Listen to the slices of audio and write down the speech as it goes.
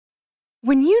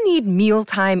When you need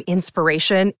mealtime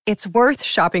inspiration, it's worth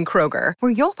shopping Kroger,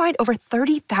 where you'll find over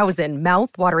 30,000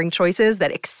 mouth-watering choices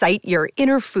that excite your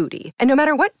inner foodie. And no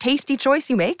matter what tasty choice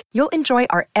you make, you'll enjoy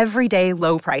our everyday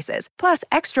low prices, plus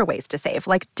extra ways to save,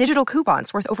 like digital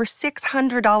coupons worth over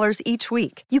 $600 each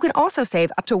week. You can also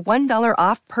save up to $1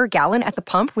 off per gallon at the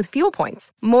pump with fuel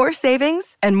points. More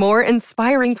savings and more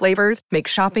inspiring flavors make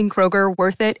shopping Kroger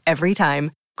worth it every time.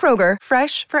 Kroger,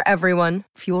 fresh for everyone.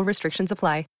 Fuel restrictions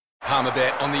apply.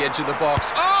 Palmerbet on the edge of the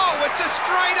box. Oh, it's a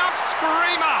straight-up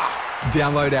screamer!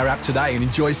 Download our app today and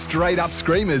enjoy straight-up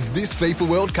screamers this FIFA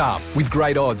World Cup with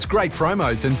great odds, great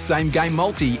promos and same-game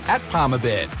multi at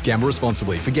Palmerbet. Gamble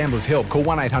responsibly. For Gamblers' Help, call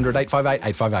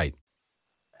 1-800-858-858.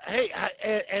 Hey,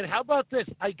 and how about this?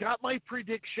 I got my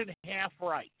prediction half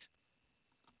right.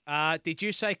 Did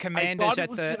you say Commanders at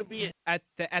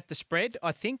the spread?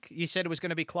 I think you said it was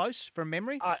going to be close from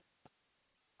memory.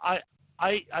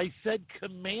 I said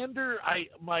Commander.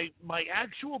 My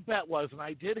actual bet was, and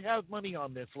I did have money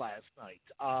on this last night.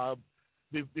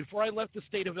 Before I left the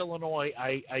state of Illinois,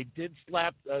 I did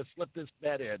slip this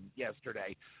bet in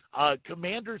yesterday.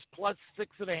 Commanders plus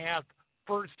 6.5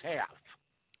 first half.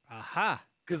 Aha.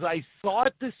 Because I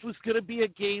thought this was going to be a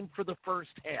game for the first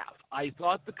half. I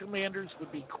thought the Commanders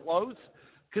would be close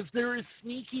because they're a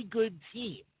sneaky good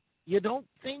team. You don't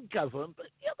think of them, but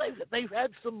yeah, they've had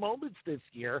some moments this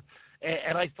year,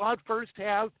 and I thought first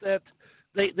half that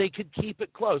they could keep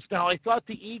it close. Now, I thought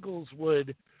the Eagles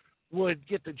would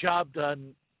get the job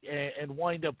done and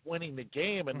wind up winning the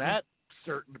game, and that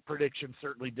certain prediction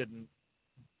certainly didn't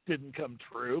come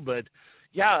true. But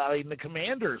yeah, I mean the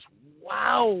Commanders,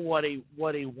 wow, what a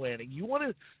win! And you want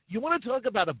to talk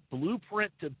about a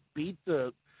blueprint to beat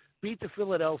the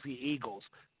Philadelphia Eagles.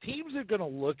 Teams are going to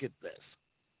look at this,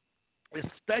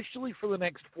 especially for the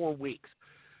next 4 weeks,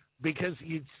 because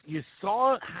you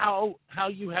saw how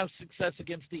you have success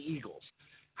against the Eagles.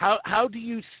 How do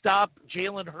you stop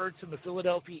Jalen Hurts and the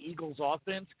Philadelphia Eagles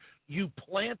offense? You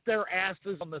plant their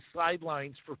asses on the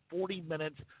sidelines for 40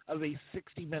 minutes of a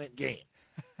 60-minute game.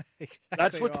 Exactly.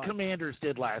 That's what right. The Commanders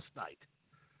did last night.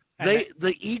 And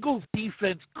The Eagles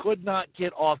defense could not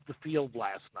get off the field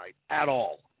last night at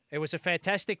all. It was a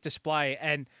fantastic display,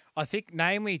 and I think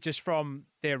namely just from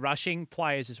their rushing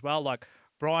players as well, like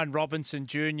Brian Robinson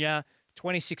Jr.,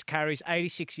 26 carries,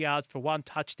 86 yards for 1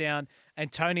 touchdown.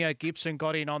 Antonio Gibson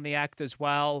got in on the act as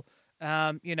well.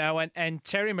 And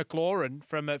Terry McLaurin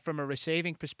from a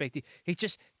receiving perspective, he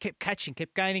just kept catching,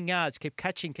 kept gaining yards, kept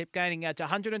catching, kept gaining yards,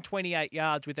 128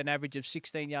 yards with an average of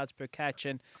 16 yards per catch.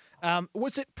 And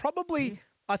was it probably,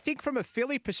 I think from a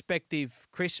Philly perspective,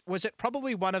 Chris, was it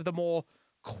probably one of the more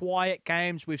quiet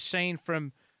games we've seen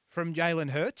from Jalen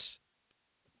Hurts?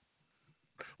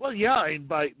 Well, yeah, and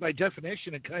by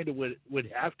definition, it kind of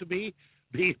would have to be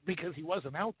because he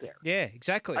wasn't out there. Yeah,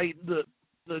 exactly.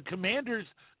 The Commanders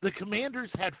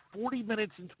had 40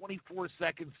 minutes and 24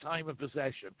 seconds time of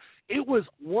possession. It was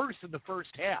worse in the first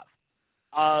half.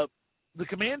 The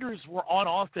Commanders were on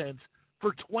offense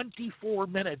for 24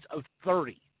 minutes of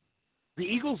 30. The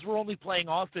Eagles were only playing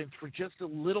offense for just a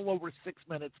little over 6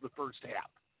 minutes of the first half.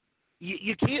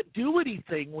 You can't do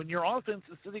anything when your offense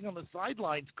is sitting on the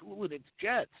sidelines cooling its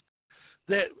jets.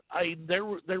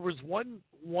 There was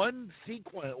one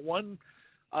sequence,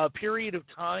 period of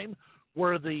time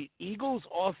where the Eagles'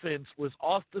 offense was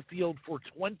off the field for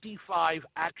 25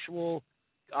 actual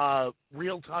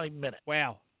real-time minutes.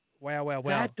 Wow.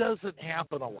 That doesn't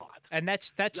happen a lot. And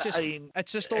that's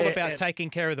just all about taking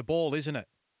care of the ball, isn't it?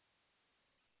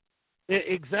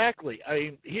 Exactly. I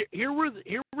mean, here were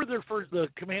the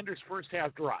Commanders' first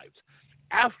half drives.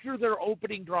 After their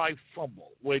opening drive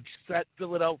fumble, which set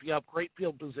Philadelphia up, great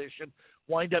field position,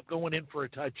 wind up going in for a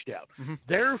touchdown. Mm-hmm.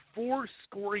 Their 4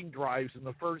 scoring drives in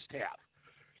the first half.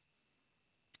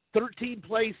 13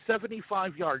 plays,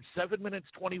 75 yards, 7 minutes,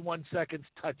 21 seconds,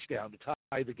 touchdown to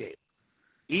tie the game.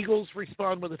 Eagles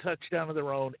respond with a touchdown of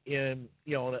their own in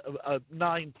a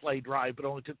 9-play drive, but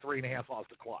only took 3.5 off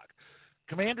the clock.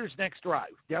 Commanders' next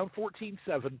drive, down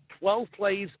 14-7, 12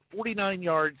 plays, 49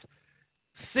 yards,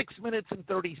 6 minutes and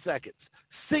 30 seconds.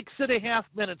 6.5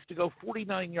 minutes to go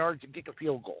 49 yards and kick a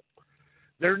field goal.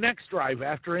 Their next drive,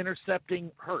 after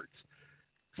intercepting Hurts,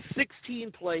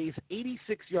 16 plays,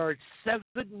 86 yards, 7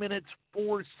 minutes,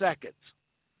 4 seconds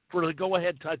for the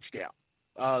go-ahead touchdown.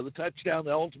 The touchdown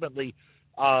that ultimately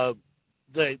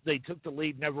they took the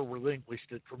lead, never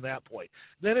relinquished it from that point.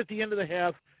 Then at the end of the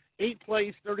half, 8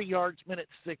 plays, 30 yards, minute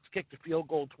 6, kicked a field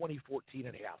goal, 2014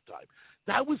 at halftime.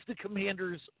 That was the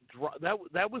Commanders.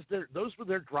 Those were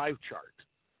their drive charts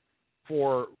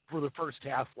for the first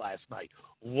half last night.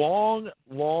 Long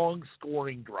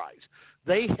scoring drives.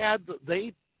 They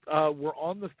were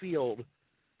on the field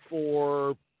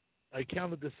for, I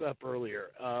counted this up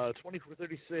earlier, 24,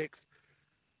 36,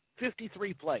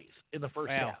 53 plays in the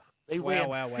first half. They ran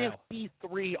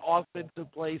 53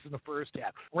 offensive plays in the first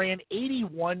half, ran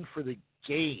 81 for the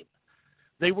game.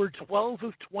 They were 12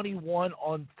 of 21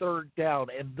 on third down,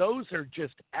 and those are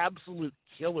just absolute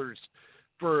killers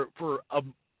for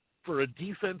a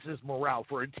defense's morale,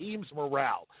 for a team's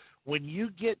morale. When you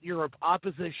get your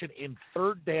opposition in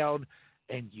third down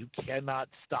and you cannot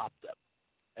stop them,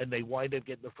 and they wind up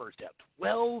getting the first down.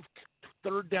 12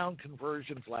 third down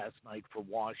conversions last night for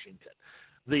Washington.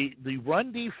 The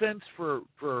run defense for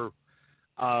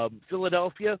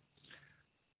Philadelphia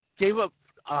gave up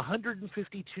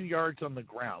 152 yards on the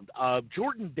ground.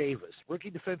 Jordan Davis,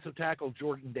 rookie defensive tackle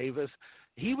Jordan Davis,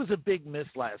 he was a big miss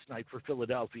last night for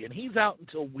Philadelphia, and he's out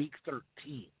until week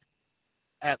 13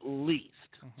 at least.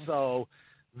 Mm-hmm. So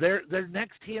their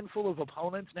next handful of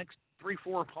opponents, next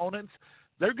 3-4 opponents,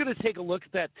 they're going to take a look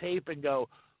at that tape and go,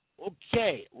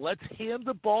 okay, let's hand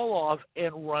the ball off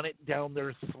and run it down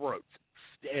their throats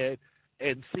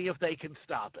and see if they can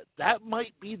stop it. That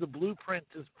might be the blueprint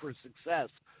for success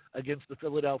against the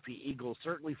Philadelphia Eagles,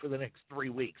 certainly for the next 3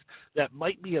 weeks. That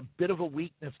might be a bit of a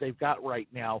weakness they've got right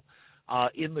now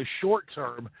in the short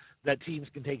term that teams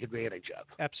can take advantage of.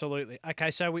 Absolutely. Okay,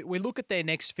 so we look at their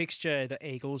next fixture, the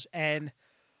Eagles, and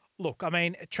look, I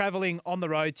mean, traveling on the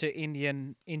road to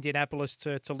Indianapolis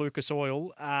to Lucas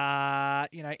Oil,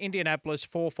 Indianapolis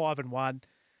 4-5-1,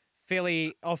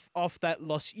 Philly off that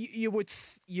loss. You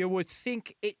would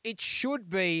think it should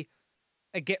be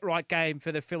a get-right game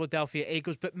for the Philadelphia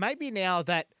Eagles, but maybe now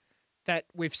that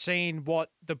we've seen what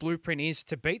the blueprint is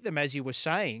to beat them, as you were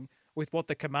saying, with what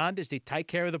the Commanders did, take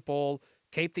care of the ball,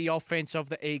 keep the offense of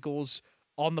the Eagles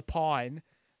on the pine,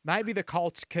 maybe the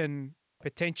Colts can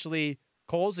potentially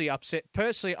cause the upset.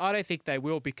 Personally, I don't think they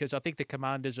will, because I think the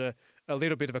Commanders are a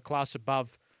little bit of a class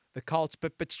above the Colts,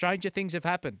 but stranger things have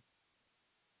happened.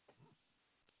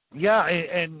 Yeah,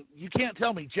 and you can't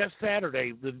tell me, Jeff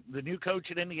Saturday, the new coach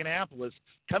at Indianapolis,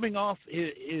 coming off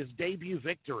his debut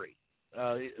victory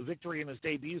in his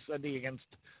debut Sunday against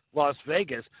Las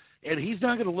Vegas, and he's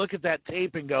not going to look at that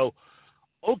tape and go,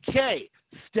 okay,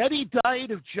 steady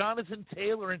diet of Jonathan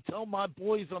Taylor and tell my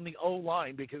boys on the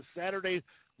O-line, because Saturday,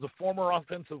 the former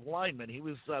offensive lineman, he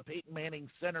was Peyton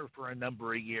Manning's center for a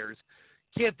number of years.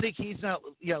 Can't think he's not,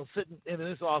 sitting in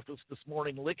his office this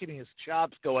morning licking his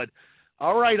chops going,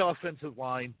 all right, offensive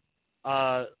line,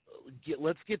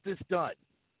 let's get this done.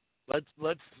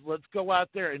 Let's go out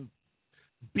there and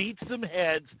beat some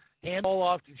heads, hand all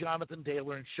off to Jonathan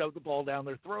Taylor, and shove the ball down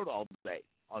their throat all day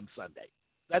on Sunday.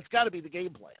 That's got to be the game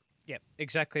plan. Yeah,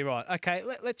 exactly right. Okay,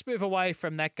 let's move away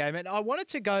from that game. And I wanted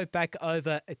to go back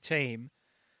over a team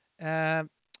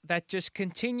that just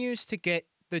continues to get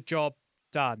the job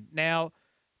done. Now,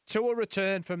 Tua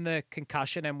returned from the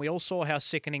concussion, and we all saw how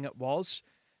sickening it was.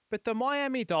 But the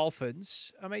Miami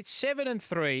Dolphins,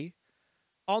 7-3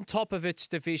 on top of its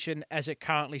division as it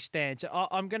currently stands.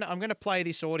 I'm gonna play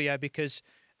this audio because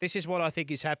this is what I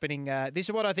think is happening. This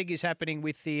is what I think is happening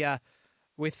with the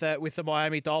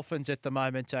Miami Dolphins at the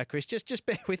moment. Chris, just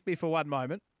bear with me for one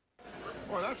moment.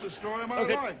 Well, that's the story of my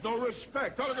life. No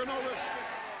respect. No respect.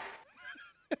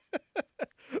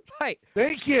 Mate,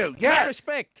 thank you. Yes. No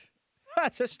respect.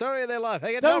 That's the story of their life.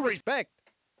 They got no respect.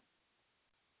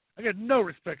 I got no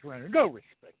respect around here. No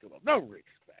respect at all. No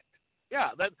respect. Yeah,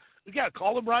 we got to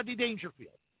call them Rodney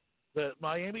Dangerfield. The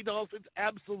Miami Dolphins,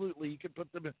 absolutely, you can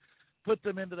put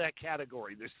them into that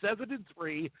category. They're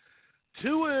 7-3.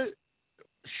 Tua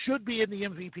should be in the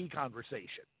MVP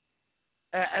conversation.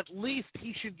 At least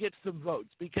he should get some votes,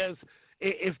 because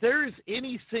if there is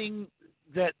anything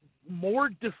that more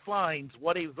defines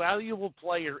what a valuable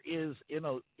player is in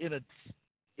a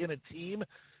team,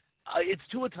 it's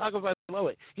Tua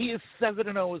Tagovailoa. He is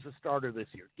 7-0 as a starter this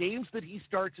year. Games that he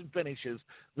starts and finishes,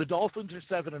 the Dolphins are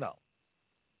 7-0,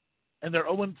 and they're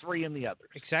 0-3 in the others.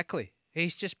 Exactly.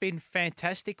 He's just been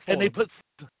fantastic for them. And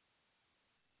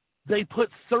they put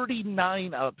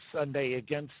 39 up Sunday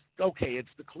against, it's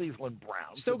the Cleveland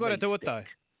Browns. Still got to do it, though.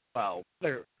 Well,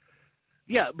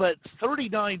 but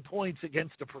 39 points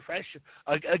against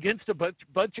against a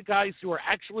bunch of guys who are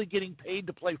actually getting paid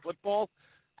to play football,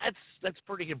 that's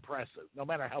pretty impressive, no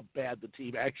matter how bad the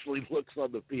team actually looks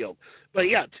on the field. But,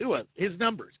 yeah, Tua, his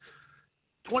numbers,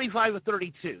 25 of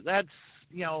 32. That's,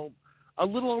 a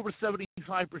little over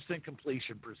 75%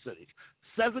 completion percentage.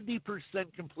 70%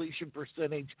 completion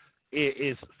percentage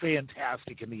is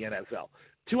fantastic in the NFL.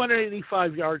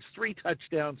 285 yards, 3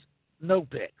 touchdowns, no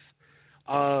picks.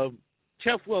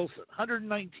 Jeff Wilson,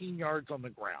 119 yards on the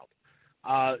ground.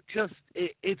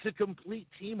 It's a complete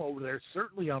team over there,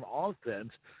 certainly on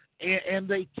offense, and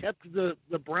they kept the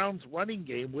Browns' running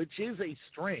game, which is a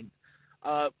strength,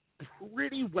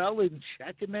 pretty well in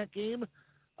check in that game.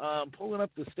 Pulling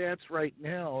up the stats right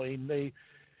now, and they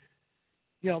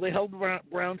held the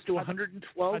Browns to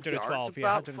 112 yards,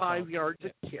 about 5 yards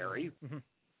a carry. Mm-hmm.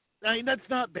 I mean, that's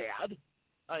not bad.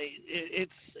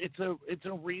 It's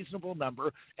a reasonable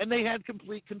number, and they had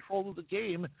complete control of the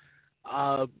game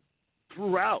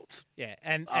throughout. Yeah,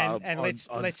 and let's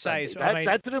Sunday. say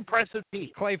that's an impressive team.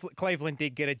 Cleveland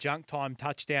did get a junk time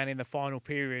touchdown in the final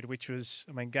period, which was,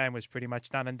 game was pretty much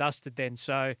done and dusted then.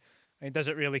 So, does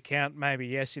it really count? Maybe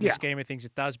yes, in the scheme of things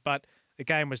it does, but the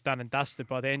game was done and dusted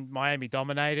by then. Miami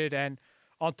dominated, and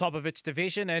on top of its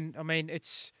division, and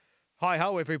it's hi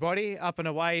ho everybody, up and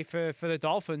away for the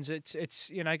Dolphins.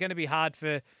 It's going to be hard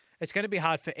for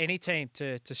any team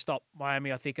to stop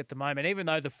Miami, I think, at the moment, even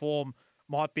though the form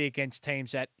might be against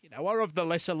teams that are of the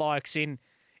lesser likes in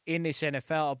this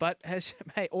NFL. But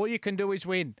all you can do is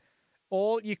win.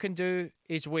 All you can do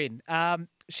is win.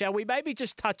 Shall we maybe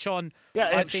just touch on?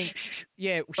 Yeah,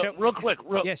 real quick.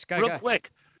 Yes, go.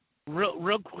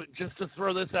 Real quick, just to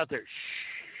throw this out there.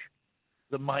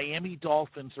 The Miami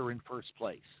Dolphins are in first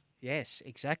place. Yes,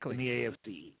 exactly. In the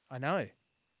AFC. I know.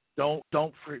 Don't.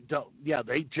 Yeah,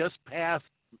 they just passed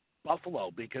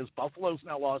Buffalo because Buffalo's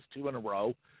now lost 2 in a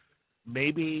row.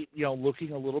 Maybe,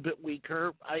 looking a little bit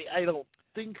weaker. I don't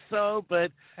think so,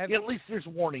 but at least there's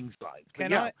warning signs.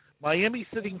 Miami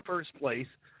sitting first place,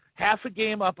 half a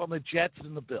game up on the Jets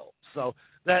and the Bills. So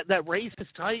that race is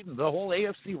tightened. The whole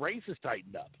AFC race is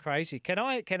tightened up. Crazy. Can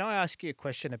I ask you a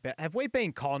question about, have we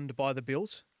been conned by the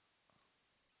Bills?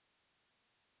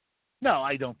 No,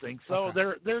 I don't think so.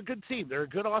 Okay. They're a good team. They're a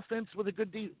good offense with a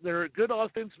good they're a good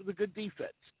offense with a good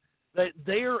defense.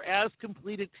 They are as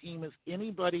complete a team as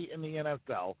anybody in the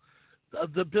NFL.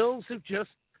 The Bills have just,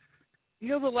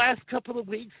 the last couple of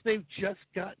weeks, they've just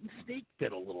gotten snake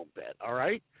bit a little bit, all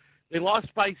right? They lost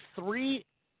by 3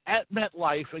 at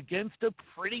MetLife against a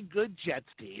pretty good Jets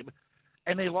team,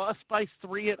 and they lost by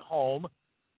 3 at home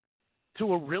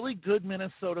to a really good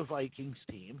Minnesota Vikings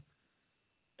team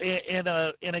in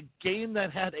a game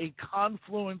that had a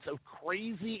confluence of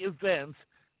crazy events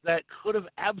that could have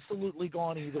absolutely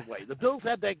gone either way. The Bills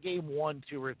had that game won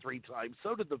 2 or 3 times.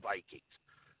 So did the Vikings.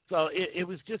 So it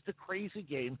was just a crazy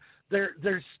game.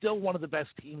 They're still one of the best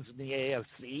teams in the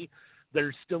AFC.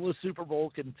 They're still a Super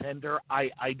Bowl contender. I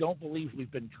don't believe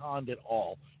we've been conned at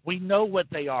all. We know what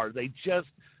they are. They just,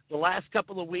 the last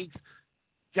couple of weeks,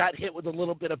 got hit with a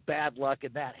little bit of bad luck,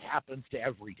 and that happens to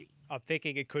every team. I'm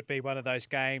thinking it could be one of those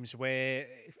games where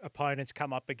opponents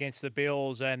come up against the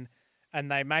Bills and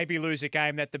they maybe lose a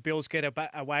game that the Bills get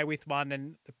away with one,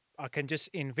 and I can just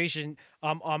envision.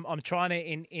 I'm trying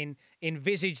to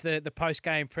envisage the post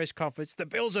game press conference. The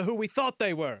Bills are who we thought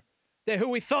they were. They're who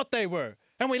we thought they were,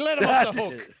 and we let them off the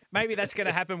hook. Maybe that's going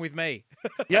to happen with me.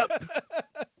 Yep.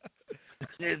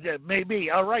 Maybe.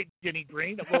 All right, Jenny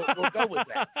Green. We'll go with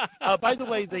that. By the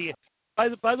way,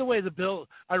 the Bill.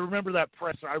 I remember that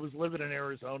presser. I was living in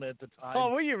Arizona at the time.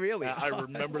 Oh, were you really? I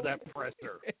remember that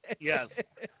presser. Yes.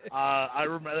 I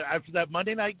remember after that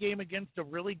Monday night game against a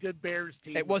really good Bears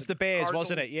team. It was the Bears, Cardinals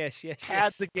wasn't it? Yes.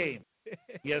 Had the game.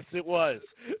 Yes, it was.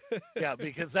 Yeah,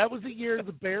 because that was the year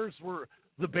the Bears were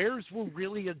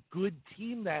really a good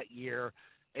team that year,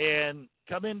 and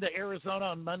come into Arizona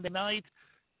on Monday night.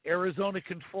 Arizona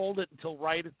controlled it until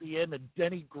right at the end, and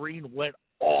Denny Green went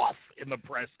off in the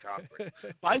press conference.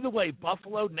 By the way,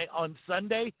 Buffalo on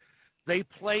Sunday, they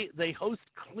host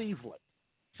Cleveland.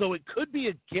 So it could be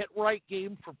a get-right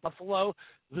game for Buffalo.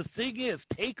 The thing is,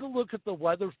 take a look at the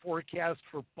weather forecast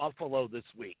for Buffalo this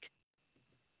week.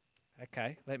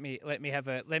 Okay, let me have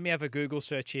a Google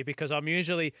search here, because I'm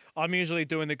usually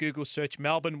doing the Google search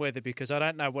Melbourne weather, because I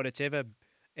don't know what it's ever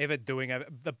doing.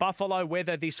 The Buffalo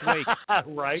weather this week.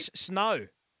 Right. Snow.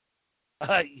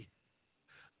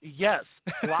 Yes,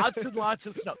 lots and lots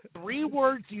of snow. 3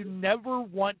 words you never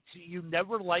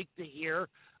like to hear: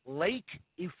 lake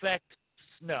effect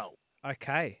snow.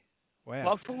 Okay. Wow.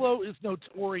 Buffalo is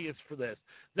notorious for this.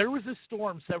 There was a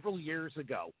storm several years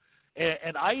ago,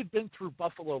 and I had been through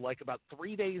Buffalo like about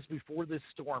 3 days before this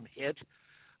storm hit,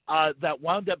 that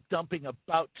wound up dumping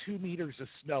about 2 meters of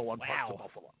snow on parts of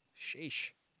Buffalo. Sheesh.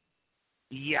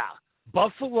 Yeah.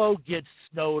 Buffalo gets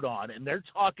snowed on, and they're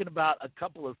talking about a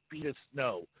couple of feet of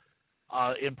snow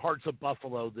in parts of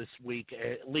Buffalo this week,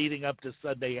 leading up to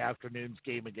Sunday afternoon's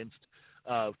game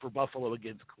for Buffalo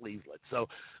against Cleveland. So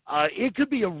it could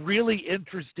be a really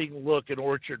interesting look at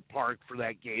Orchard Park for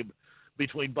that game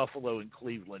between Buffalo and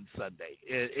Cleveland Sunday.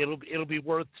 It'll be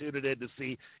worth tuning in to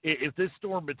see if this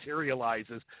storm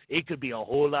materializes. It could be a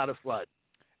whole lot of fun.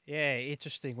 Yeah,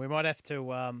 interesting. We might have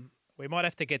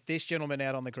to get this gentleman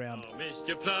out on the ground. Oh,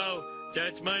 Mr. Plow,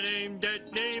 that's my name.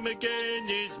 That name again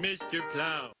is Mr.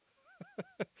 Plow.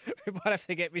 We might have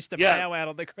to get Mr. Plow out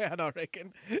on the ground, I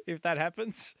reckon, if that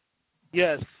happens.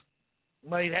 Yes.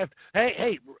 Might have.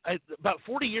 Hey, about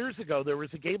 40 years ago, there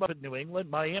was a game up in New England,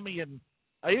 I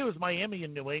think it was Miami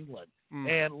and New England.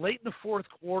 And late in the fourth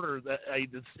quarter,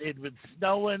 it had been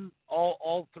snowing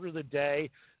all through the day.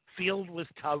 Field was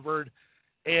covered.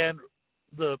 And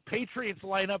the Patriots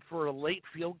line up for a late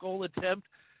field goal attempt,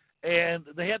 and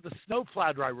they had the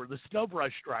snowplow driver, the snow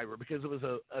brush driver, because it was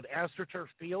an AstroTurf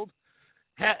field,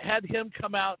 had him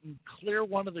come out and clear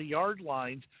one of the yard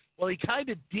lines. Well, he kind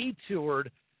of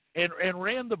detoured and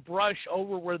ran the brush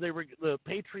over where the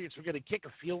Patriots were going to kick the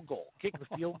field goal,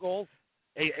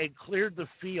 and cleared the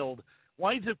field.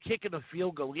 Winds up kicking a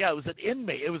field goal. Yeah, it was an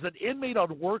inmate. It was an inmate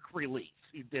on work release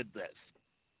who did this.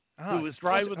 Who was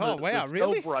driving the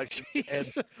snow brush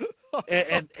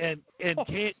and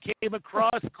came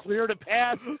across, cleared a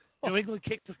path. New England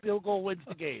kicked the field goal, wins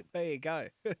the game. There you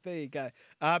go.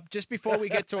 Just before we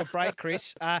get to a break,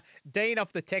 Chris, Dean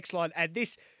off the text line, and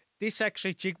this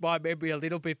actually jigged my memory a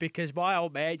little bit because my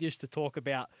old man used to talk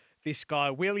about this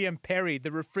guy, William Perry,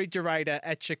 the refrigerator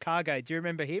at Chicago. Do you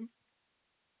remember him?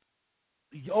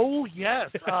 Oh,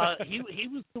 yes. He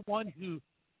was the one who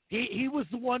He was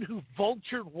the one who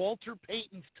vultured Walter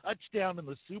Payton's touchdown in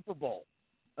the Super Bowl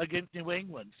against New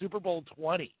England, Super Bowl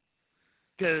 20,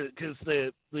 because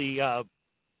the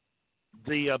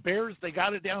Bears, they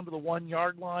got it down to the 1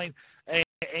 yard line,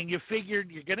 and you figured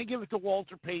you're going to give it to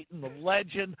Walter Payton, the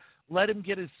legend, let him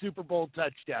get his Super Bowl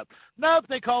touchdown. Nope,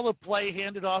 they call the play,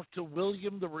 handed off to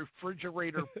William the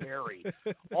Refrigerator Perry.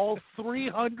 All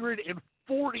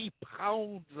 340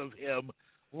 pounds of him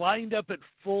lined up at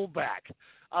fullback.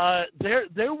 There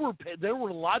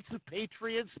were lots of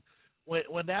Patriots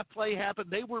when that play happened.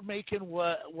 They were making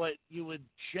what you would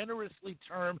generously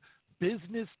term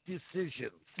business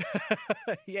decisions.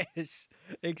 Yes,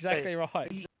 exactly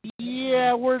right.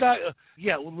 Yeah, we're not.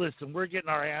 Yeah, well, listen, we're getting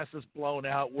our asses blown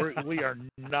out. We are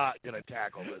not going to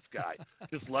tackle this guy.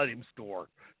 Just let him score.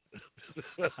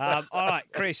 All right,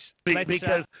 Chris.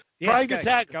 Because trying to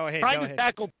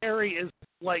tackle Perry is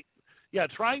like. Yeah,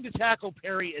 trying to tackle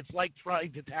Perry, it's like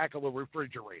trying to tackle a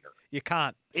refrigerator. You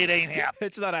can't. It ain't happening.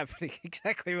 It's not happening.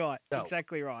 Exactly right. No.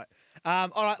 Exactly right. All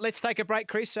right, let's take a break,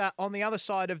 Chris. On the other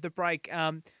side of the break,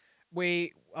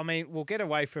 we'll get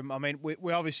away from.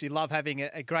 We obviously love having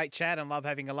a great chat and love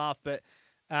having a laugh, but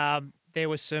there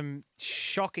was some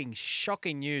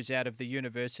shocking news out of the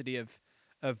University of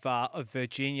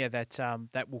Virginia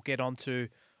that we'll get onto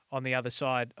on the other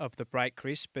side of the break,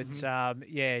 Chris. But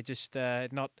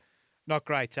not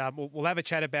great. We'll have a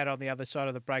chat about it on the other side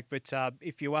of the break. But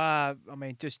if you are,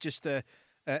 just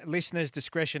listeners'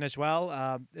 discretion as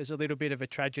well. There's a little bit of a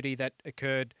tragedy that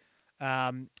occurred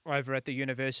over at the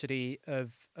University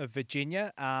of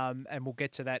Virginia, and we'll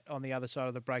get to that on the other side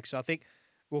of the break. So I think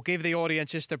we'll give the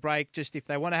audience just a break. Just if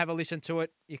they want to have a listen to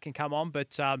it, you can come on.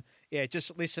 But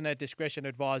just listener discretion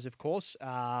advised, of course.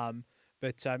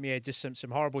 Just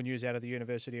some horrible news out of the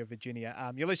University of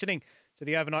Virginia. You're listening to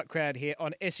the Overnight Crowd here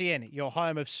on SEN, your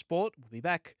home of sport. We'll be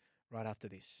back right after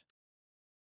this.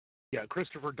 Yeah,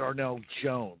 Christopher Darnell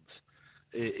Jones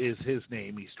is his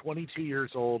name. He's 22 years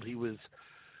old. He was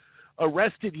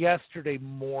arrested yesterday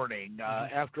morning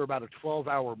after about a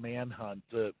 12-hour manhunt.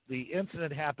 The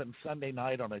incident happened Sunday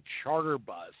night on a charter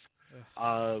bus.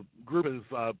 A group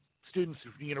of students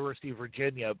from the University of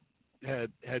Virginia had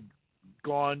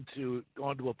gone to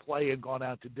a play and gone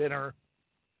out to dinner.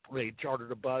 They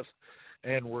chartered a bus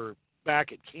and were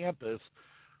back at campus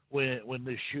when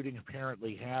this shooting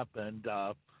apparently happened.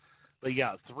 But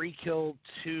yeah, 3 killed,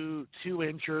 2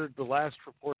 injured. The last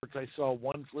reports I saw,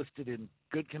 one's listed in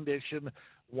good condition,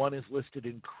 one is listed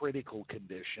in critical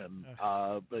condition.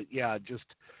 But yeah, just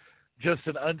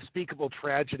an unspeakable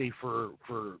tragedy for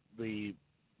the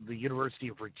University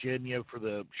of Virginia, for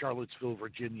the Charlottesville,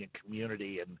 Virginia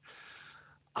community, and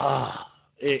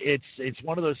it's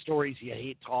one of those stories you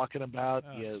hate talking about.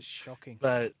 It's shocking,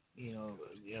 but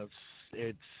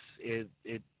it's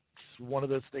one of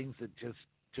those things that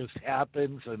just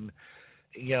happens, and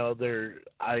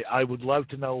I would love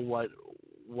to know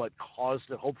what caused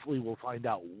it. Hopefully, we'll find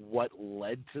out what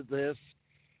led to this,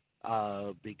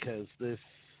 because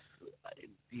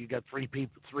you got three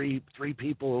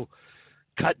people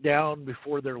cut down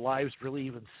before their lives really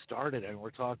even started, and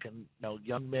we're talking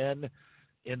young men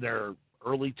in their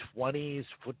early 20s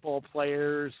football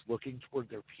players looking toward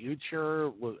their future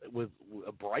with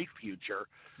a bright future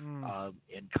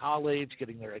in college,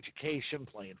 getting their education,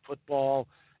 playing football,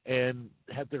 and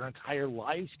have their entire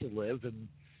lives to live, and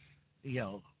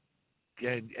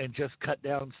and just cut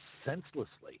down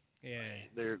senselessly. Yeah,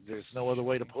 there's no other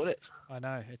way to put it. I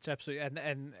know, it's absolutely,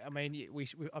 and I mean,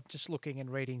 I'm just looking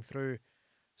and reading through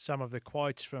some of the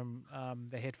quotes from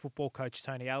the head football coach,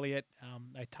 Tony Elliott.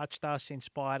 They touched us,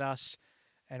 inspired us,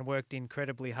 and worked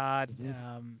incredibly hard.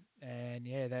 And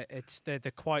yeah,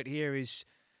 the quote here is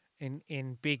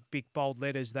in big bold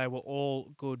letters. They were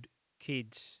all good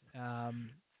kids, and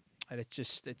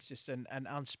it's just an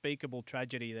unspeakable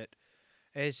tragedy that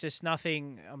there's just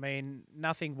nothing. I mean,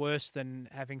 nothing worse than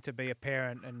having to be a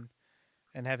parent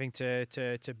and having to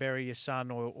bury your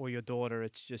son or your daughter.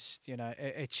 It's just,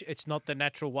 it's not the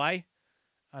natural way,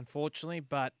 unfortunately,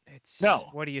 but it's no.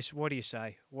 What do you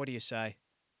say? What do you say?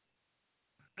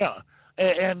 No.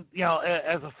 And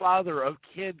as a father of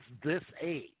kids this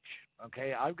age,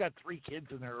 okay, I've got 3 kids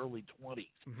in their early 20s.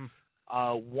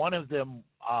 One of them,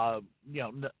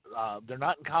 they're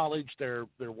not in college, they're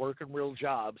working real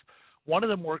jobs. One of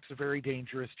them works a very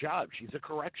dangerous job. She's a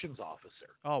corrections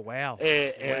officer. Oh, wow.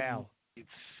 Wow. It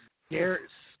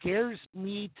scares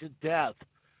me to death,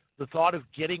 the thought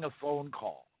of getting a phone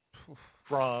call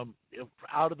from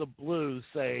out of the blue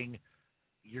saying,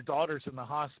 your daughter's in the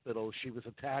hospital. She was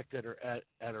attacked at her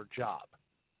job.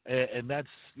 And that's,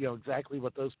 exactly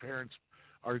what those parents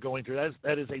are going through.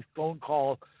 That is a phone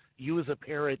call you as a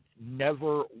parent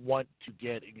never want to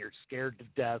get, and you're scared to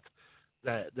death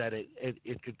that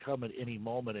it could come at any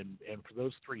moment. And for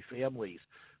those 3 families,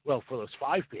 well, for those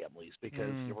 5 families,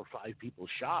 because there were 5 people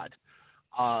shot,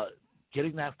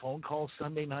 getting that phone call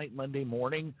Sunday night, Monday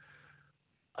morning,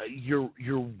 your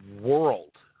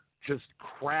world just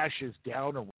crashes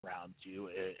down around you.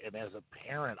 And as a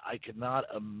parent, I cannot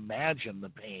imagine the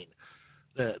pain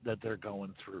that they're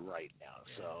going through right now.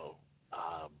 So,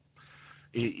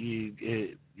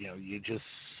 you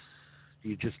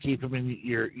just keep them in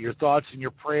your thoughts and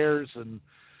your prayers, and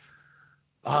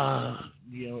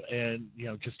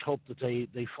just hope that they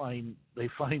find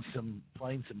some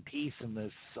peace in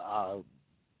this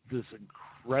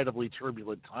incredibly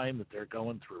turbulent time that they're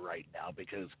going through right now,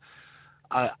 because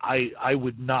I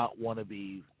would not want to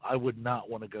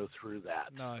go through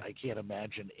that. No. I can't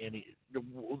imagine any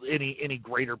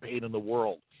greater pain in the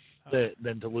world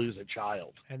than to lose a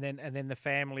child. And then the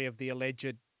family of the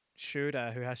alleged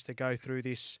shooter who has to go through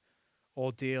this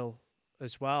ordeal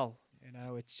as well.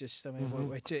 It's just, I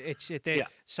mean,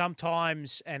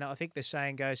 sometimes, and I think the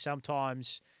saying goes,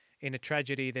 sometimes in a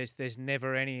tragedy, there's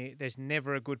never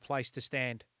a good place to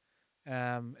stand.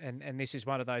 And this is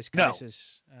one of those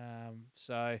cases. No.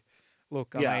 So,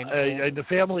 look, I mean, and the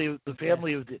family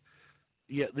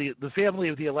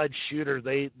of the alleged shooter,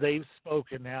 they've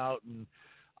spoken out and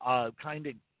kind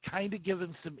of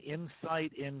given some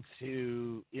insight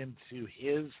into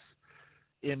his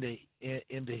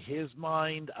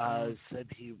mind. Said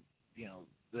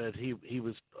that he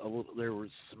was there was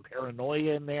some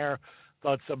paranoia in there.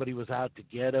 Thought somebody was out to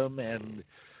get him, and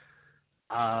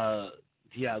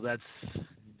that's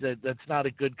not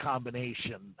a good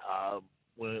combination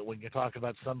when you're talking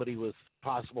about somebody with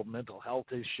possible mental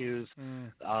health issues,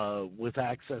 with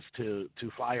access to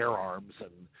firearms,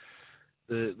 and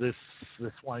this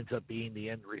winds up being the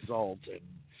end result. And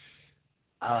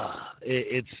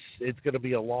it's going to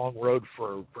be a long road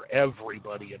for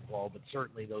everybody involved, but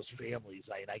certainly those families.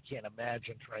 I can't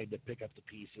imagine trying to pick up the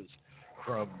pieces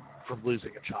from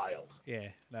losing a child. Yeah,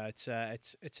 no, it's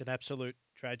an absolute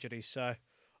tragedy. So,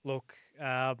 look,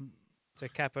 to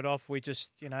cap it off, we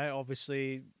just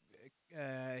obviously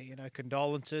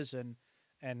condolences and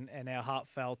our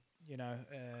heartfelt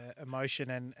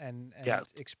emotion and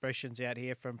expressions out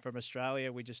here from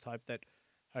Australia. We just hope that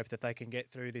they can get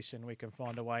through this and we can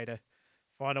find a way to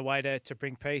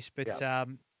bring peace. But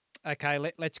okay,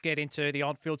 let's get into the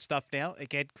on-field stuff now.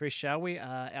 Again, Chris, shall we?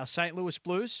 Our St. Louis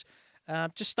Blues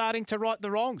just starting to right the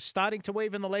wrongs, starting to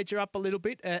even the ledger up a little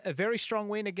bit. A very strong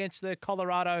win against the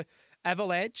Colorado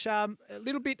Avalanche. A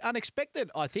little bit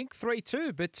unexpected, I think,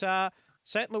 3-2. But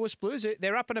St. Louis Blues,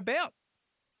 they're up and about.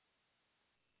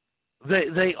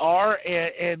 They are,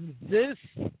 and this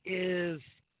is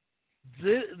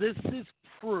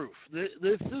proof.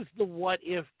 This is the what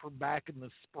if from back in the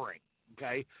spring,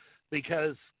 okay?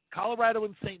 Because Colorado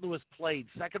and St. Louis played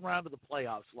second round of the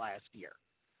playoffs last year,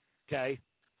 okay?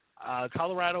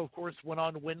 Colorado, of course, went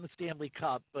on to win the Stanley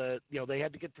Cup, but they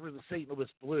had to get through the St. Louis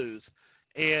Blues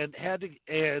and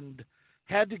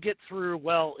had to get through,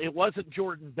 well, it wasn't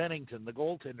Jordan Bennington, the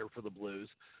goaltender for the Blues,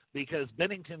 because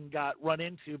Bennington got run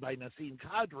into by Nassim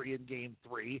Kadri in Game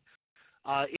 3,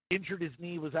 injured his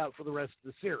knee, was out for the rest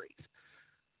of the series.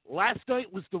 Last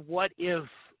night was the what if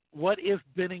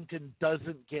Bennington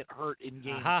doesn't get hurt in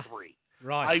Game 3.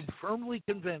 Right. I'm firmly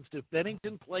convinced if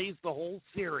Bennington plays the whole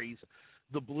series,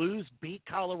 the Blues beat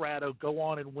Colorado, go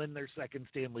on and win their second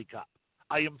Stanley Cup.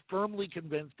 I am firmly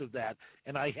convinced of that,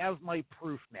 and I have my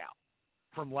proof now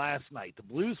from last night. The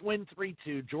Blues win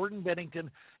 3-2. Jordan Bennington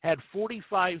had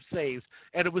 45 saves,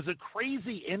 and it was a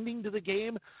crazy ending to the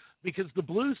game because the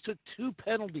Blues took 2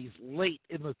 penalties late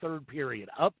in the third period.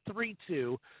 Up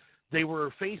 3-2, they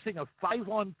were facing a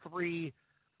 5-on-3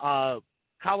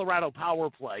 Colorado power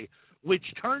play, which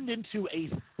turned into a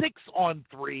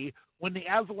 6-on-3 when the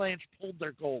Avalanche pulled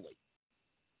their goalie.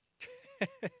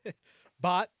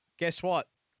 But guess what?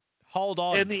 Hold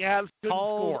on. And the Avs couldn't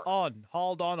score.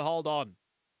 Hold on.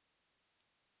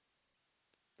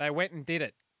 They went and did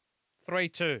it.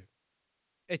 3-2.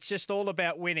 It's just all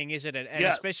about winning, isn't it? And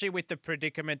especially with the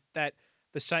predicament that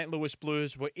the St. Louis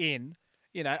Blues were in.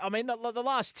 You know, I mean, the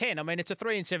last 10, I mean, it's a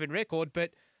 3-7 record,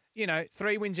 but,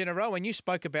 3 wins in a row. And you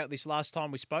spoke about this last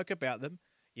time we spoke about them.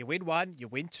 You win 1, you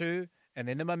win 2, and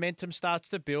then the momentum starts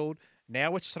to build.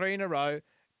 Now it's 3 in a row.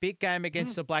 Big game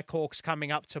against the Blackhawks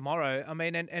coming up tomorrow. I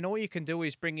mean, and all you can do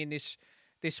is bring in this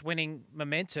winning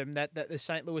momentum that the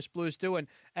St. Louis Blues do. And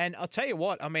I'll tell you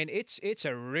what, I mean, it's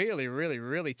a really, really,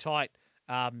 really tight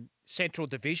Central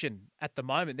Division at the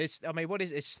moment.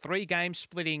 It's 3 games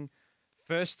splitting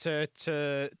first to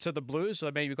the Blues.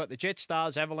 I mean, we've got the Jet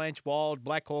Stars, Avalanche, Wild,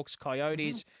 Blackhawks,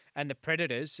 Coyotes, and the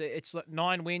Predators. It's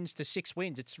 9 wins to 6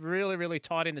 wins. It's really, really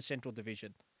tight in the Central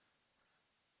Division.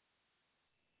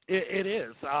 It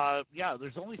is.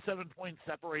 There's only 7 points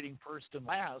separating first and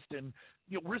last, and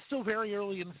we're still very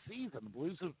early in the season. The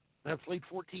Blues have played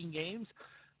 14 games.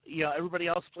 Everybody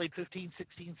else played 15,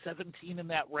 16, 17 in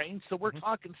that range. So we're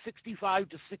talking 65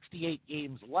 to 68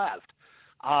 games left.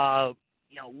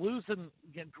 Losing.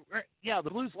 The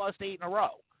Blues lost 8 in a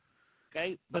row.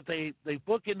 Okay, but they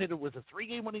bookended it with a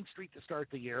 3-game winning streak to start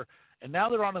the year, and now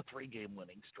they're on a 3-game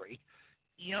winning streak.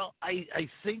 I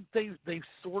think they've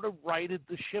sort of righted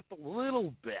the ship a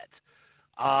little bit.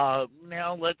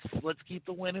 Now let's keep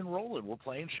the winning rolling. We're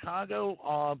playing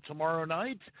Chicago tomorrow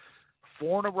night,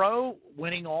 4 in a row,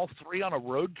 winning all 3 on a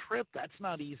road trip. That's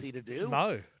not easy to do.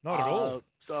 No, not at all.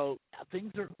 So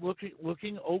things are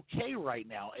looking okay right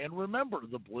now. And remember,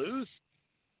 the Blues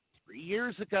 4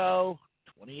 years ago,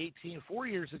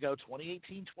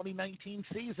 2018-2019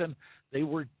 season, they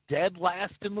were dead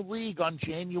last in the league on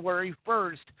January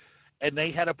 1st, and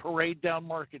they had a parade down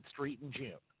Market Street in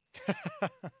June.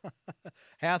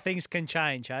 How things can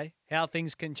change, hey? How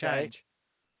things can change.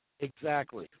 Okay.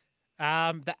 Exactly.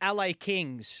 The LA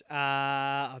Kings,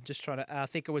 I'm just trying to, I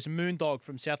think it was Moondog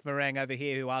from South Morang over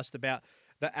here who asked about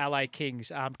the LA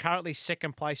Kings. Currently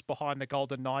second place behind the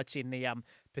Golden Knights in the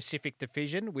Pacific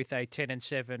Division with a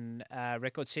 10-7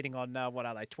 record, sitting on,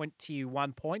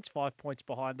 21 points, 5 points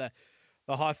behind the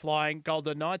high-flying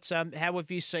Golden Knights. How have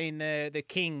you seen the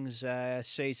Kings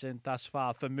season thus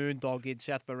far for Moondog in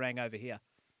South Morang over here?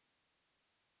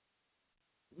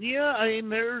 Yeah, I mean,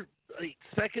 they're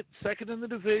second in the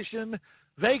division.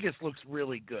 Vegas looks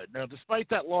really good. Now, despite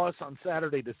that loss on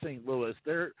Saturday to St. Louis,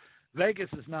 Vegas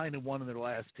is 9-1 in their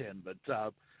last 10, but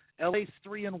LA's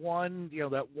 3-1.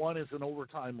 That one is an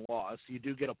overtime loss. You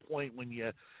do get a point when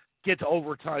you get to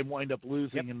overtime, wind up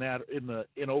losing in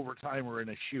overtime or in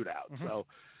a shootout. So,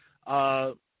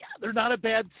 they're not a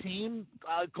bad team.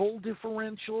 Goal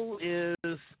differential is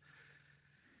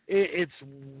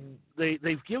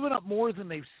they've given up more than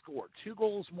they've scored. 2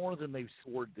 goals more than they've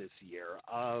scored this year.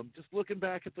 Just looking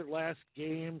back at their last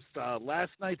games,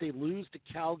 last night they lose to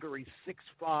Calgary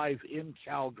 6-5 in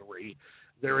Calgary.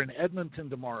 They're in Edmonton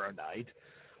tomorrow night.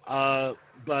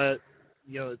 But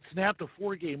it snapped a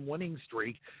 4-game winning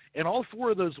streak, and all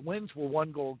 4 of those wins were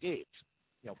 1-goal games.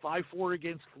 5-4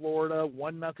 against Florida,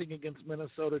 1-0 against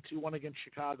Minnesota, 2-1 against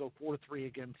Chicago, 4-3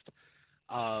 against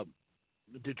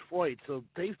Detroit. So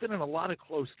they've been in a lot of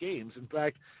close games. In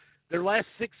fact, their last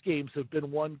 6 games have been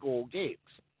 1-goal games,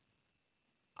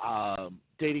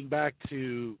 dating back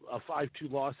to a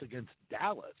 5-2 loss against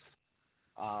Dallas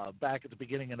back at the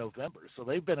beginning of November. So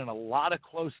they've been in a lot of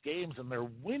close games, and they're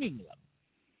winning them.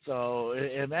 So,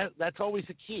 and that's always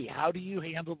a key. How do you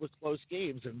handle the close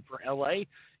games? And for LA,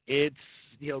 it's,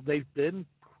 they've been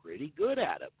pretty good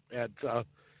at it,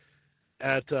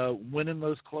 at winning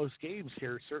those close games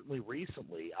here, certainly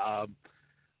recently.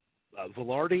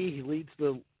 Velarde, he leads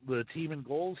the team in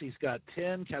goals. He's got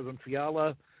 10. Kevin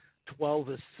Fiala 12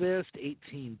 assists,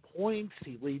 18 points.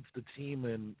 He leads the team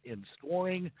in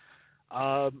scoring.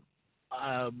 When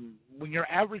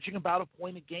you're averaging about a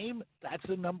point a game, that's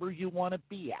a number you want to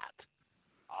be at.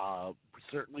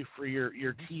 Certainly for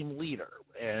your team leader,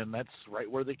 and that's right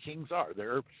where the Kings are.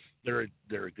 They're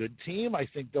a good team. I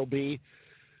think they'll be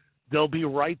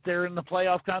right there in the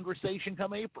playoff conversation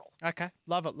come April. Okay,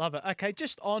 love it. Okay,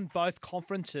 just on both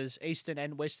conferences, Eastern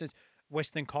and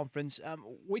Western Conference,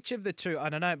 which of the two? I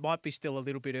don't know. It might be still a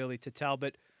little bit early to tell,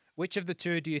 but which of the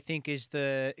two do you think is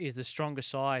the stronger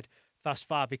side thus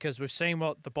far? Because we've seen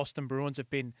what the Boston Bruins have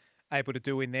been able to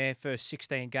do in their first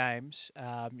 16 games.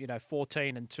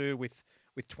 14-2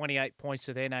 with 28 points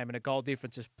to their name and a goal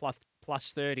difference of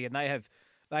plus 30, and they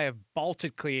have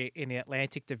bolted clear in the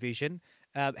Atlantic Division.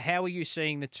 How are you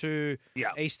seeing the two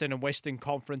Eastern and Western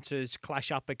conferences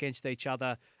clash up against each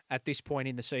other at this point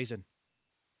in the season?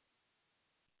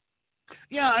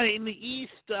 Yeah, in the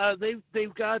East,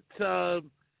 they've got 4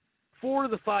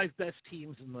 of the 5 best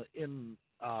teams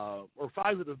or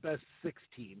 5 of the best 6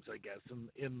 teams, I guess,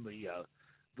 in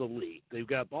the league. They've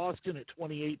got Boston at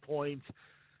 28 points.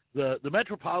 The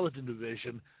Metropolitan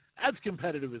Division, that's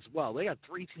competitive as well. They got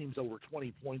 3 teams over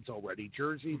 20 points already: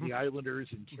 Jersey, the Islanders,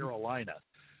 and Carolina.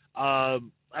 I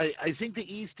think the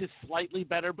East is slightly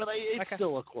better, but it's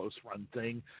still a close run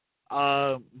thing.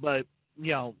 But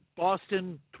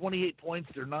Boston 28 points.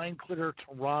 They're 9 clear.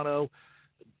 Toronto.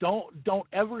 Don't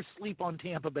ever sleep on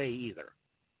Tampa Bay either.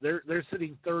 They're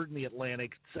sitting 3rd in the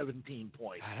Atlantic, 17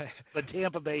 points. But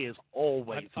Tampa Bay is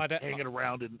always hanging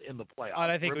around in the playoffs. I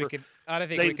don't think we can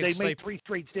They sleep. made 3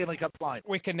 straight Stanley Cup finals.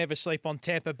 We can never sleep on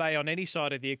Tampa Bay on any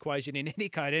side of the equation in any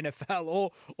kind,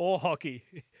 NFL or hockey.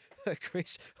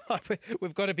 Chris,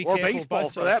 we've got to be careful. Or baseball,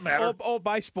 both for that matter. Or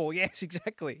baseball. Yes,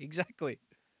 exactly.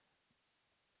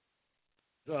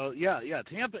 So yeah.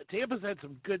 Tampa's had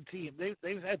some good teams.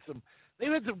 They've had some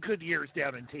good years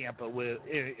down in Tampa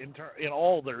in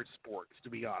all their sports, to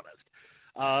be honest.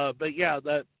 But yeah,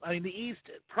 the East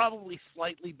probably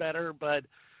slightly better, but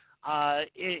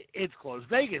it's close.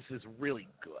 Vegas is really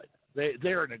good.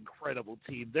 They're an incredible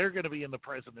team. They're going to be in the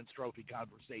President's Trophy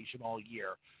conversation all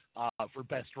year for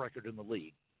best record in the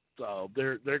league. So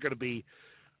they're going to be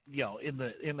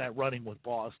in that running with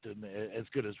Boston, as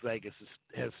good as Vegas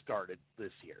has started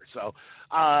this year. So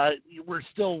we're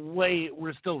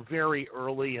still very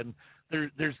early, and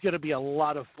there's going to be a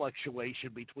lot of fluctuation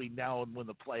between now and when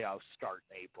the playoffs start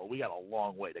in April. We got a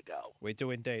long way to go. We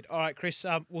do indeed. All right, Chris,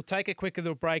 we'll take a quick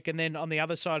little break, and then on the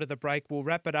other side of the break, we'll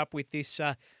wrap it up with this.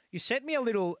 You sent me a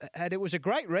little, and it was a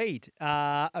great read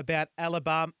about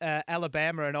Alabama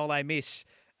and Ole Miss.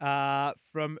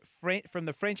 From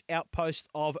the French outpost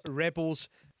of Rebels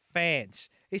fans.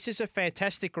 This is a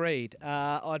fantastic read.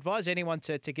 I advise anyone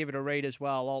to give it a read as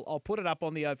well. I'll put it up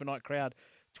on the Overnight Crowd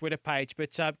Twitter page.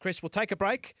 But, Chris, we'll take a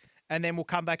break, and then we'll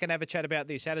come back and have a chat about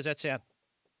this. How does that sound?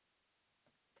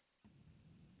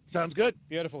 Sounds good.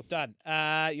 Beautiful. Done.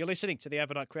 You're listening to the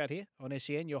Overnight Crowd here on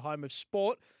SEN, your home of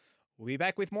sport. We'll be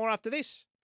back with more after this.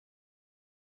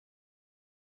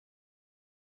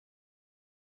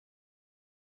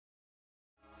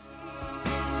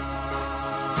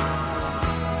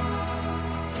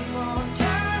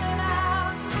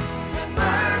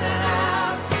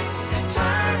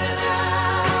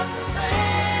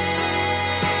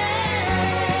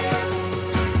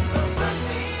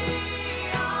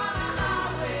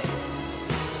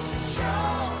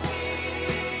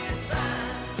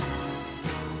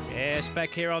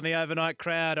 Back here on the Overnight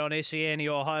Crowd on SEN,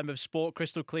 your home of sport,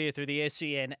 crystal clear through the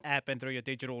SEN app and through your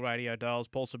digital radio dials.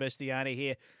 Paul Sebastiani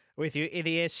here with you in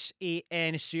the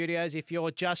SEN studios. If you're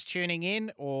just tuning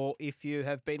in or if you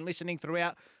have been listening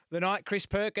throughout the night, Chris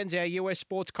Perkins, our US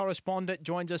sports correspondent,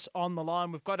 joins us on the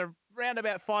line. We've got around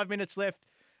about 5 minutes left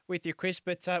with you, Chris,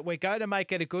 but we're going to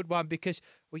make it a good one because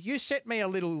you sent me a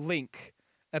little link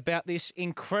about this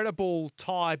incredible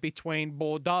tie between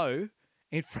Bordeaux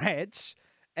in France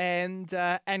and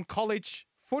college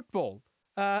football.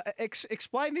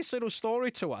 Explain this little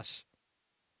story to us.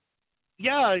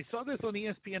 Yeah, I saw this on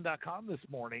ESPN.com this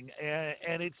morning,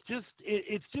 and it's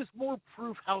just more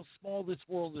proof how small this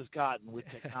world has gotten with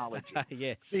technology.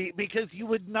 Yes, because you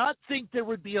would not think there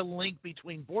would be a link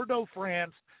between Bordeaux,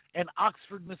 France, and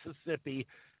Oxford, Mississippi,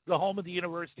 the home of the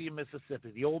University of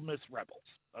Mississippi, the Ole Miss Rebels.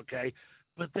 Okay.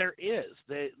 But there is.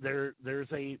 There's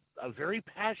a very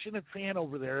passionate fan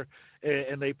over there,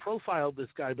 and they profiled this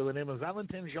guy by the name of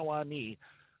Valentin Joanny.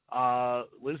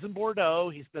 Lives in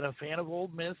Bordeaux. He's been a fan of Ole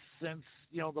Miss since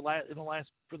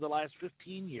for the last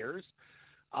 15 years.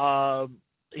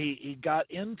 He got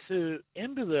into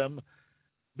them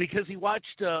because he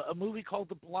watched a movie called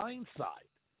The Blind Side,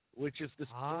 which is the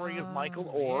story of Michael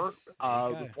Orr, yes. There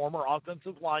you the go. former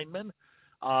offensive lineman.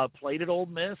 Played at Ole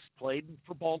Miss, played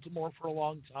for Baltimore for a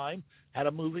long time. Had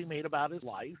a movie made about his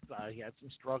life. He had some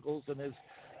struggles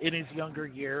in his younger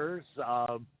years.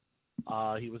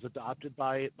 He was adopted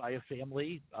by a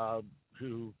family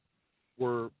who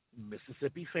were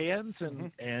Mississippi fans,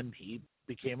 and he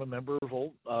became a member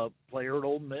of player at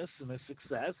Ole Miss and his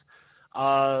success.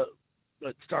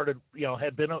 But started,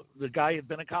 the guy had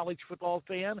been a college football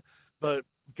fan, but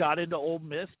got into Ole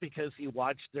Miss because he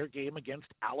watched their game against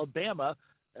Alabama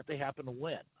that they happened to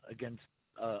win against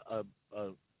a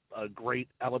great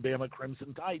Alabama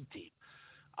Crimson Tide team.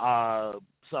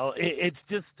 So it's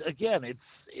just, again,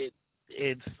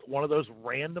 it's one of those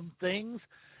random things,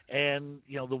 and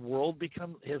the world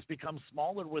has become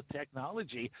smaller with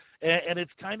technology, and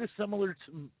it's kind of similar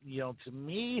to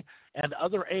me and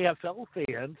other AFL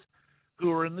fans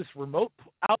who are in this remote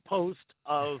outpost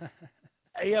of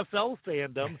AFL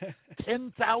fandom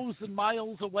 10,000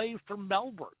 miles away from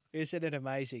Melbourne. Isn't it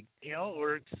amazing?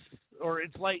 Or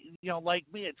it's like, like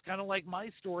me, it's kind of like my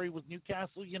story with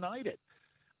Newcastle United.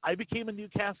 I became a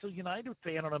Newcastle United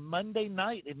fan on a Monday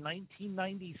night in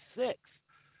 1996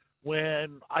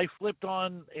 when I flipped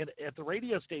on at the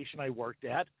radio station I worked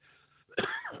at,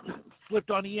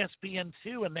 flipped on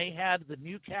ESPN2, and they had the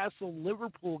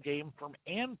Newcastle-Liverpool game from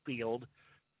Anfield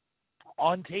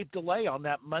on tape delay on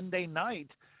that Monday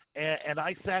night, and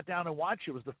I sat down and watched.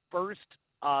 It was the first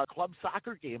club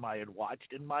soccer game I had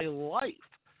watched in my life,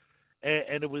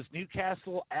 and it was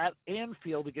Newcastle at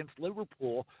Anfield against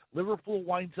Liverpool. Liverpool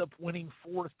winds up winning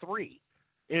 4-3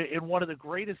 in one of the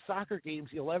greatest soccer games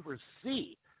you'll ever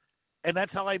see. And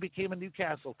that's how I became a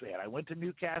Newcastle fan. I went to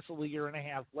Newcastle a year and a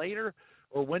half later,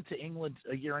 or went to England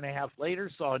a year and a half later,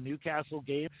 saw a Newcastle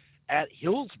game at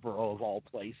Hillsborough, of all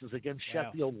places, against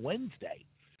Sheffield Wednesday.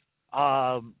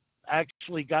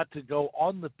 Actually got to go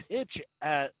on the pitch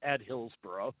at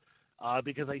Hillsborough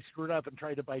because I screwed up and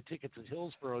tried to buy tickets at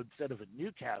Hillsborough instead of at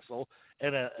Newcastle,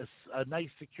 and a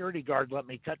nice security guard let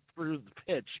me cut through the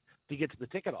pitch to get to the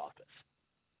ticket office.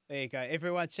 There you go.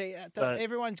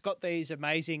 Everyone's got these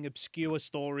amazing, obscure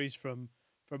stories from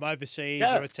overseas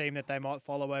or a team that they might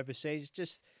follow overseas.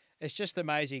 It's just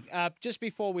amazing. Just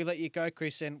before we let you go,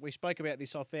 Chris, and we spoke about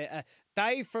this off air,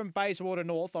 Dave from Bayswater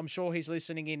North, I'm sure he's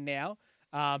listening in now,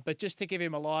 but just to give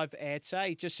him a live answer,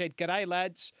 he just said, "G'day,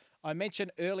 lads. I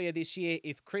mentioned earlier this year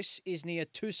if Chris is near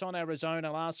Tucson, Arizona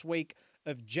last week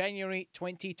of January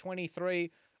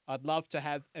 2023, I'd love to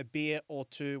have a beer or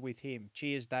two with him.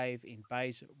 Cheers, Dave in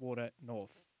Bayswater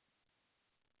North."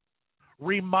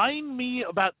 Remind me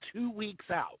about 2 weeks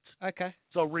out. Okay.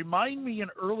 So remind me in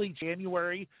early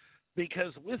January,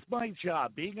 because with my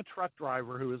job, being a truck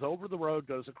driver who is over the road,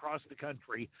 goes across the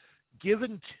country,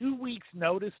 given 2 weeks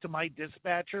notice to my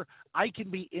dispatcher, I can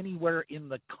be anywhere in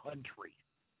the country.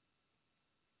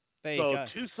 There you go.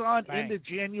 Tucson into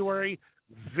January,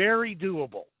 very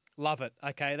doable. Love it.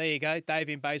 Okay, there you go. Dave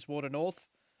in Bayswater North.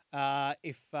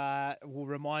 We'll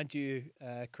remind you,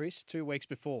 Chris, 2 weeks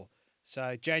before.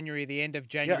 So the end of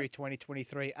January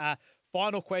 2023.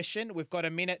 Final question. We've got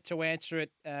a minute to answer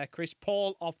it, Chris.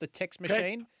 Paul off the text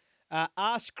machine.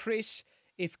 Ask Chris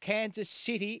if Kansas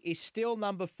City is still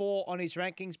number 4 on his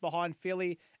rankings behind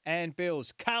Philly and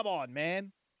Bills. Come on,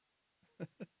 man.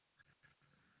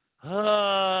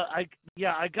 I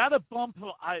got to bump.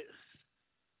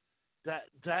 That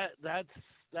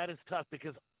is tough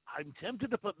because I'm tempted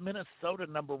to put Minnesota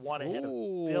number 1 ahead of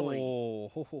Philly.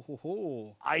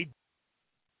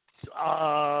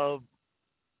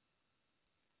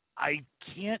 I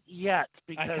can't yet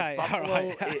because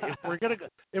Buffalo.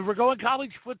 If we're going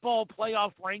college football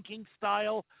playoff ranking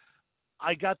style,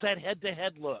 I got that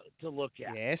head-to-head to look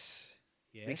at. Yes.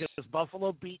 Because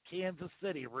Buffalo beat Kansas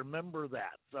City. Remember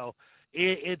that. So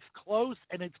it's close,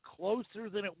 and it's closer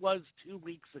than it was 2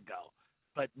 weeks ago,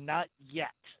 but not yet.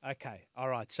 Okay. All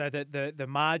right. So the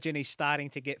margin is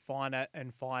starting to get finer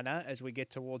and finer as we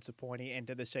get towards the pointy end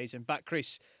of the season. But,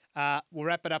 Chris, we'll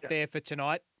wrap it up there for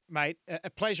tonight, mate. A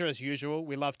pleasure as usual.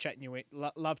 We love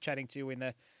chatting to you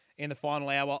in the final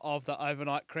hour of the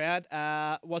overnight crowd.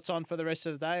 What's on for the rest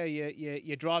of the day? Are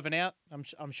you driving out?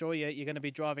 I'm sure you're going to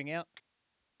be driving out.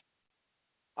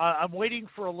 I'm waiting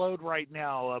for a load right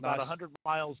now, about Nice. 100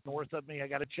 miles north of me. I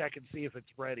got to check and see if it's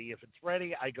ready. If it's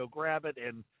ready, I go grab it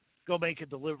and go make a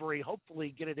delivery.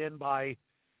 Hopefully, get it in today.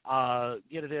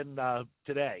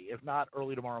 If not,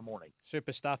 early tomorrow morning.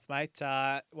 Super stuff, mate.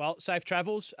 Well, safe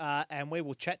travels, and we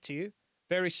will chat to you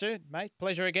very soon, mate.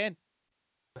 Pleasure again.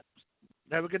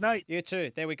 Have a good night. You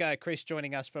too. There we go. Chris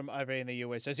joining us from over in the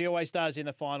US, as he always does in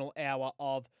the final hour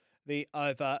of the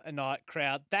Overnight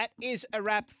Crowd. That is a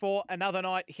wrap for another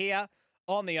night here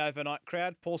on the Overnight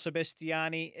Crowd. Paul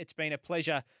Sebastiani, it's been a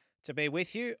pleasure to be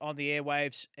with you on the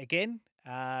airwaves again.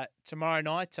 Tomorrow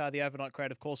night, the Overnight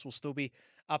Crowd, of course, will still be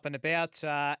up and about.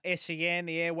 SEN,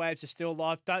 the airwaves are still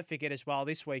live. Don't forget as well,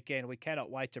 this weekend, we cannot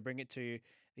wait to bring it to you,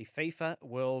 the FIFA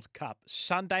World Cup.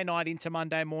 Sunday night into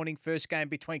Monday morning, first game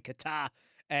between Qatar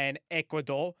and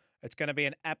Ecuador. It's going to be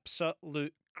an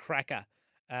absolute cracker.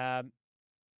 That'll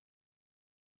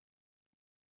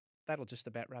just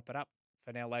about wrap it up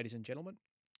for now, ladies and gentlemen.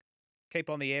 Keep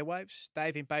on the airwaves.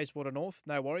 Dave in Bayswater North,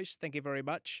 no worries. Thank you very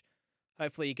much.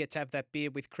 Hopefully you get to have that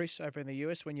beer with Chris over in the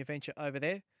US when you venture over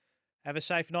there. Have a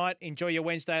safe night. Enjoy your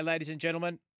Wednesday, ladies and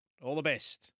gentlemen. All the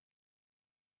best.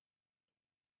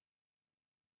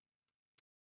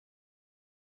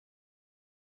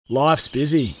 Life's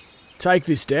busy. Take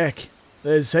this deck.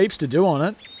 There's heaps to do on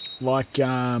it, like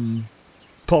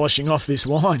polishing off this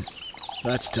wine.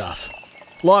 That's tough.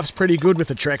 Life's pretty good with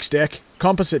a Trex deck.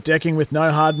 Composite decking with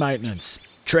no hard maintenance.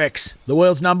 Trex, the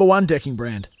world's #1 decking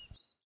brand.